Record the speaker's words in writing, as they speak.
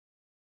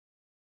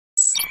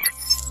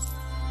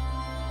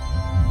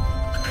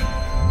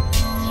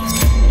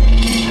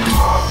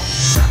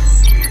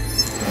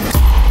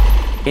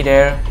Hey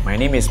there, my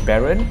name is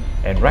Baron,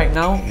 and right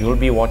now you'll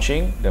be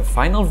watching the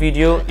final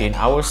video in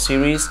our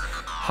series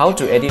How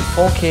to Edit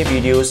 4K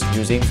Videos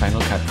using Final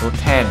Cut Pro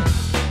 10.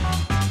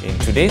 In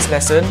today's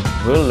lesson,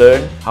 we'll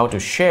learn how to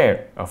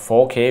share a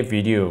 4K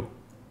video.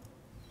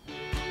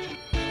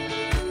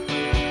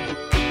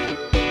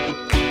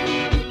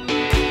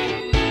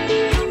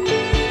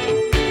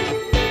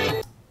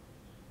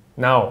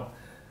 Now,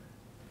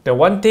 the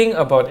one thing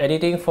about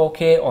editing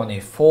 4K on a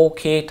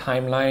 4K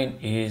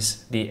timeline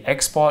is the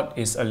export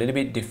is a little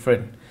bit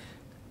different,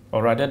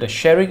 or rather the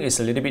sharing is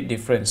a little bit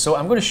different. So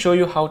I'm going to show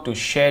you how to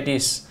share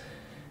this.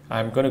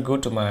 I'm going to go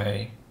to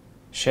my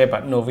share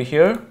button over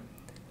here,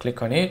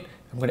 click on it.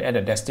 I'm going to add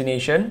a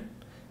destination.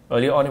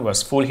 Earlier on it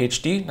was full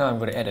HD, now I'm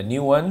going to add a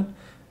new one.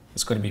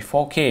 It's going to be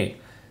 4K.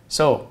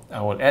 So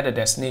I will add a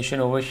destination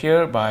over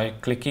here by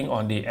clicking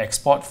on the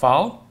export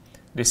file.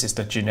 This is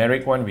the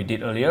generic one we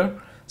did earlier.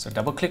 So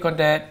double click on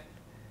that.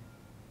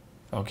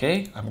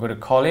 Okay, I'm going to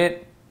call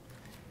it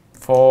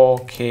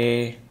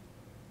 4K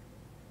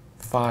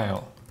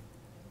file.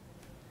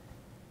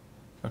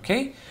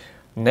 Okay,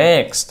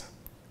 next,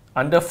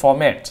 under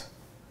format,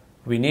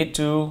 we need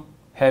to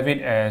have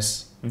it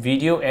as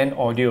video and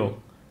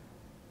audio.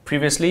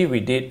 Previously,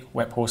 we did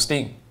web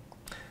hosting.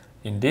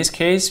 In this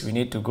case, we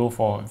need to go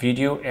for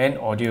video and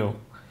audio.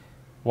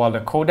 While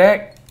the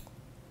codec,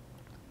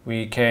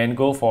 we can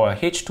go for a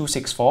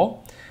H.264,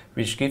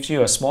 which gives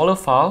you a smaller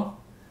file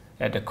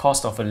at the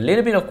cost of a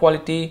little bit of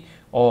quality,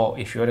 or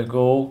if you want to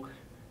go,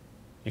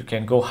 you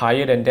can go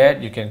higher than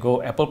that. You can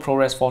go Apple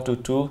ProRes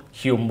 422,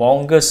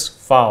 humongous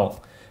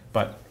file,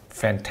 but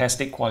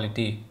fantastic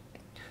quality.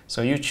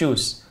 So you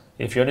choose.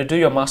 If you want to do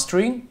your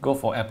mastering, go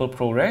for Apple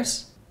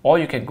ProRes, or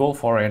you can go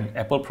for an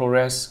Apple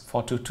ProRes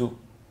 422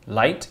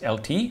 Lite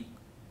LT.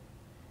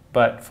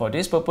 But for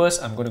this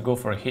purpose, I'm going to go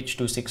for a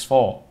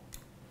H.264.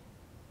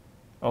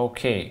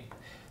 Okay,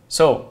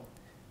 so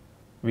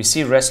we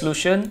see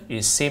resolution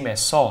is same as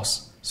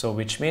source, so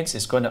which means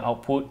it's going to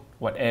output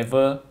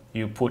whatever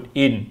you put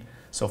in.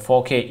 So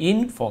 4K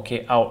in,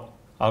 4K out.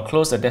 I'll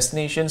close the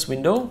destinations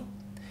window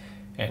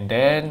and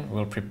then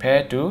we'll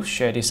prepare to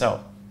share this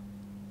out.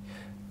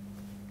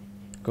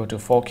 Go to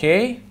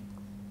 4K.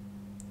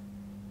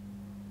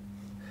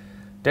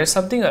 There's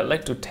something I'd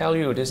like to tell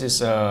you. This is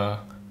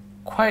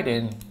quite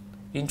an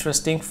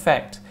interesting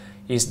fact,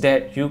 is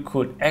that you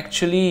could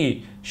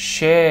actually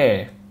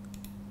share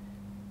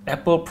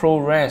Apple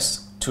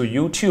ProRes to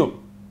YouTube.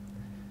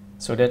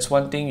 So that's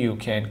one thing you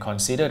can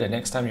consider the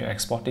next time you're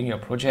exporting your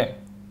project.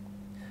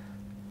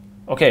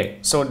 Okay,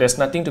 so there's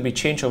nothing to be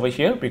changed over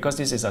here because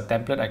this is a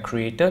template I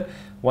created.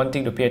 One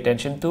thing to pay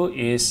attention to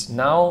is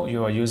now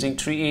you are using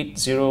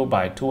 380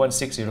 by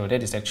 2160.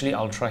 That is actually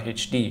Ultra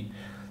HD.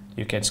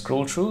 You can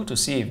scroll through to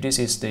see if this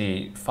is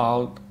the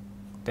file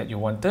that you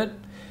wanted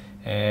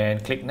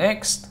and click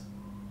next.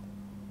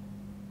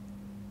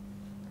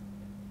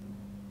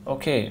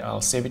 Okay,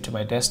 I'll save it to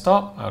my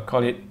desktop. I'll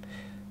call it,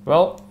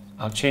 well,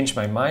 I'll change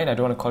my mind. I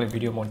don't want to call it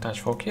Video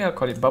Montage 4K. I'll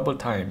call it Bubble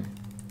Time.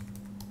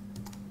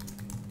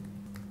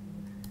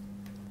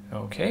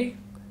 Okay,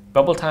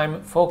 Bubble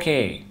Time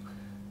 4K.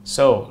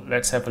 So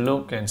let's have a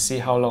look and see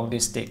how long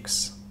this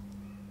takes.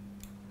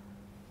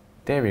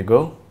 There we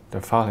go.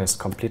 The file has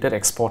completed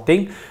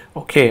exporting.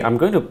 Okay, I'm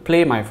going to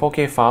play my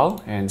 4K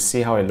file and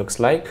see how it looks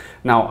like.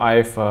 Now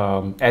I've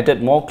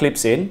added more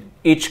clips in.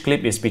 Each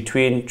clip is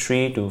between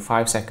 3 to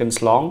 5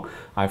 seconds long.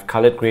 I've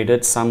color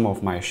graded some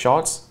of my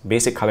shots,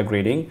 basic color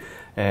grading,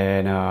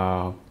 and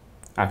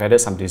I've added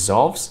some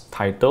dissolves,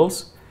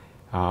 titles.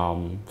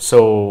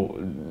 So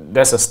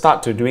that's a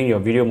start to doing your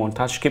video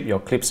montage. Keep your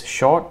clips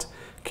short,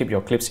 keep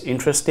your clips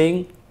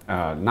interesting,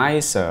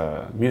 nice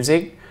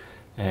music,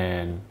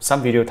 and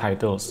some video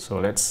titles.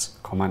 So let's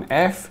Command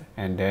F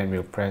and then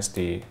we'll press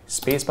the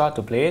spacebar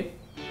to play it.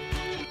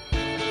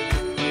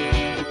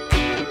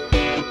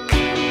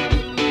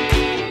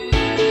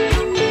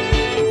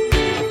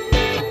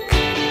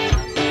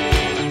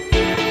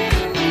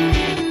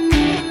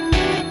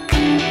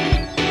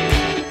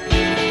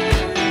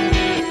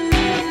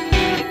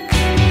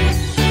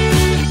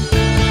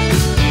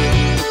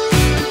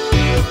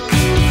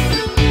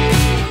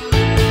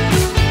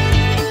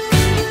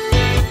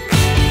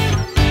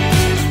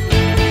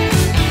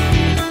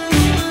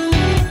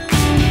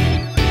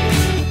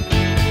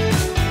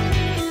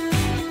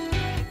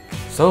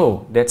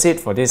 So that's it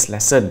for this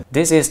lesson.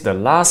 This is the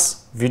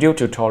last video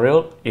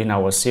tutorial in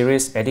our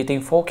series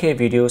Editing 4K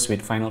Videos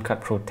with Final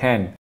Cut Pro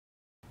 10.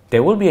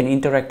 There will be an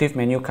interactive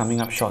menu coming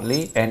up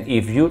shortly, and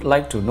if you'd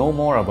like to know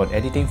more about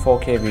editing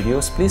 4K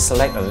videos, please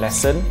select a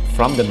lesson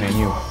from the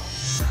menu.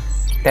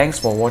 Thanks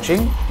for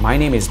watching. My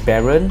name is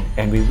Baron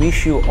and we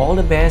wish you all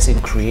the best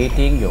in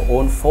creating your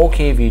own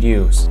 4K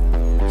videos.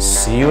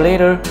 See you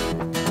later!